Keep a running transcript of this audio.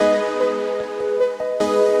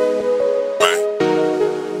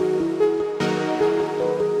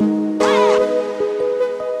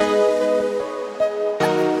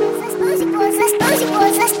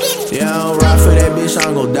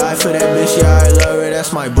die for that bitch, yeah, I love her,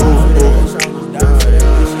 that's my boo.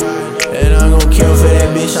 And I'm gon' kill for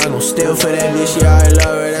that bitch, I'm gon' steal for that bitch, yeah, I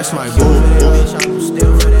love her, that's my boo.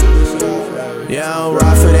 Yeah, I'll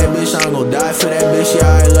ride for that bitch, I'm gon' die for that bitch, yeah,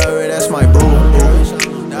 I love her, that's my boo.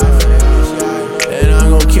 And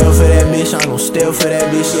I'm gon' kill for that bitch, I'm gon' steal for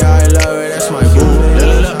that bitch, yeah, I love her, that's my boo.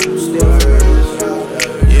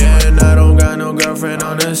 Yeah, and I don't got no girlfriend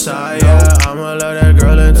on the side, yeah, I'ma love that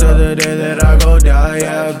girl until the day that I go die,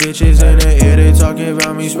 yeah. Bitches in the ear, they talking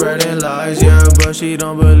about me spreading lies, yeah, but she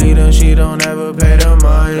don't believe them, she don't ever pay the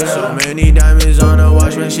mind. So many diamonds on her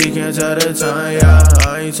watch, man, she can't tell the time, yeah.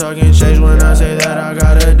 I ain't talking change when I say that I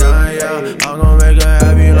gotta die, yeah. I'm gon' make her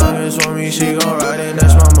happy, long as for me, she gon' ride it,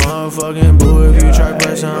 that's my motherfucking boo. If you try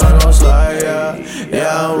pressing, I'm gon' slide, yeah.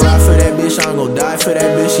 Yeah, I'll ride for that bitch, I'm gon' die for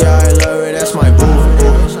that bitch, yeah, I love her, that's my boo.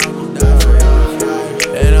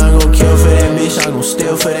 And I'm gon' kill for that bitch, I'm gon'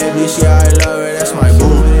 steal for that bitch, yeah, I love her, that's my boo.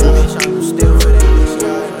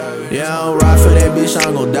 Yeah, I'll ride for that bitch,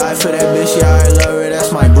 I'm gon' die for that bitch, yeah, I love her,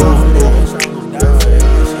 that's my boo.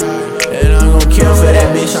 And I'm gon' kill for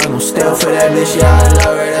that bitch, I'm gon' steal for that bitch, yeah, I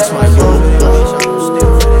love her, that's my boo.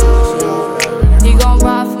 He gon'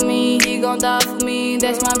 ride for me, he gon' die for me,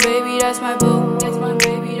 that's my baby, that's my boo. That's my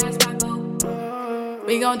baby, that's my boo.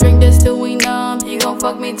 We gon' drink this till we numb, he gon'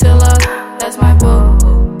 fuck me till that's my boo.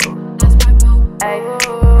 That's my boo. Ay.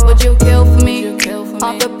 Would you kill for me?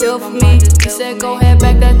 Off the pill for me. He said go ahead,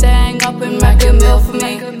 back that thing up and make a meal for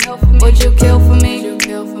me. Would you kill for me?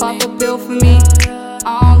 Off the pill for me.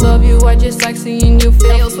 I don't love you, I just like seeing you feel.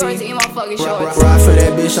 Hey, yo, swerzie in my fucking shorts. Ride for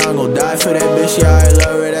that bitch, I'm gon' die for that bitch, yeah, I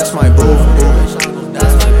love her, that's my boo.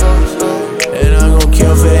 That's my boo. And I'm gon'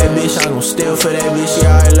 kill for that bitch, I'm gon' steal for that bitch,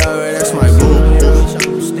 yeah, I love her, that's my boo.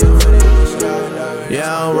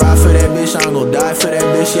 Yeah, I'll ride for that bitch, I'm gon' die for that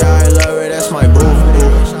bitch, yeah, I love her, that's my boo.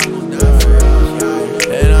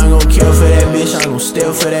 And I'm gon' kill for that bitch, I'm gon'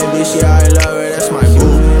 steal for that bitch, yeah, I love her, that's my boo.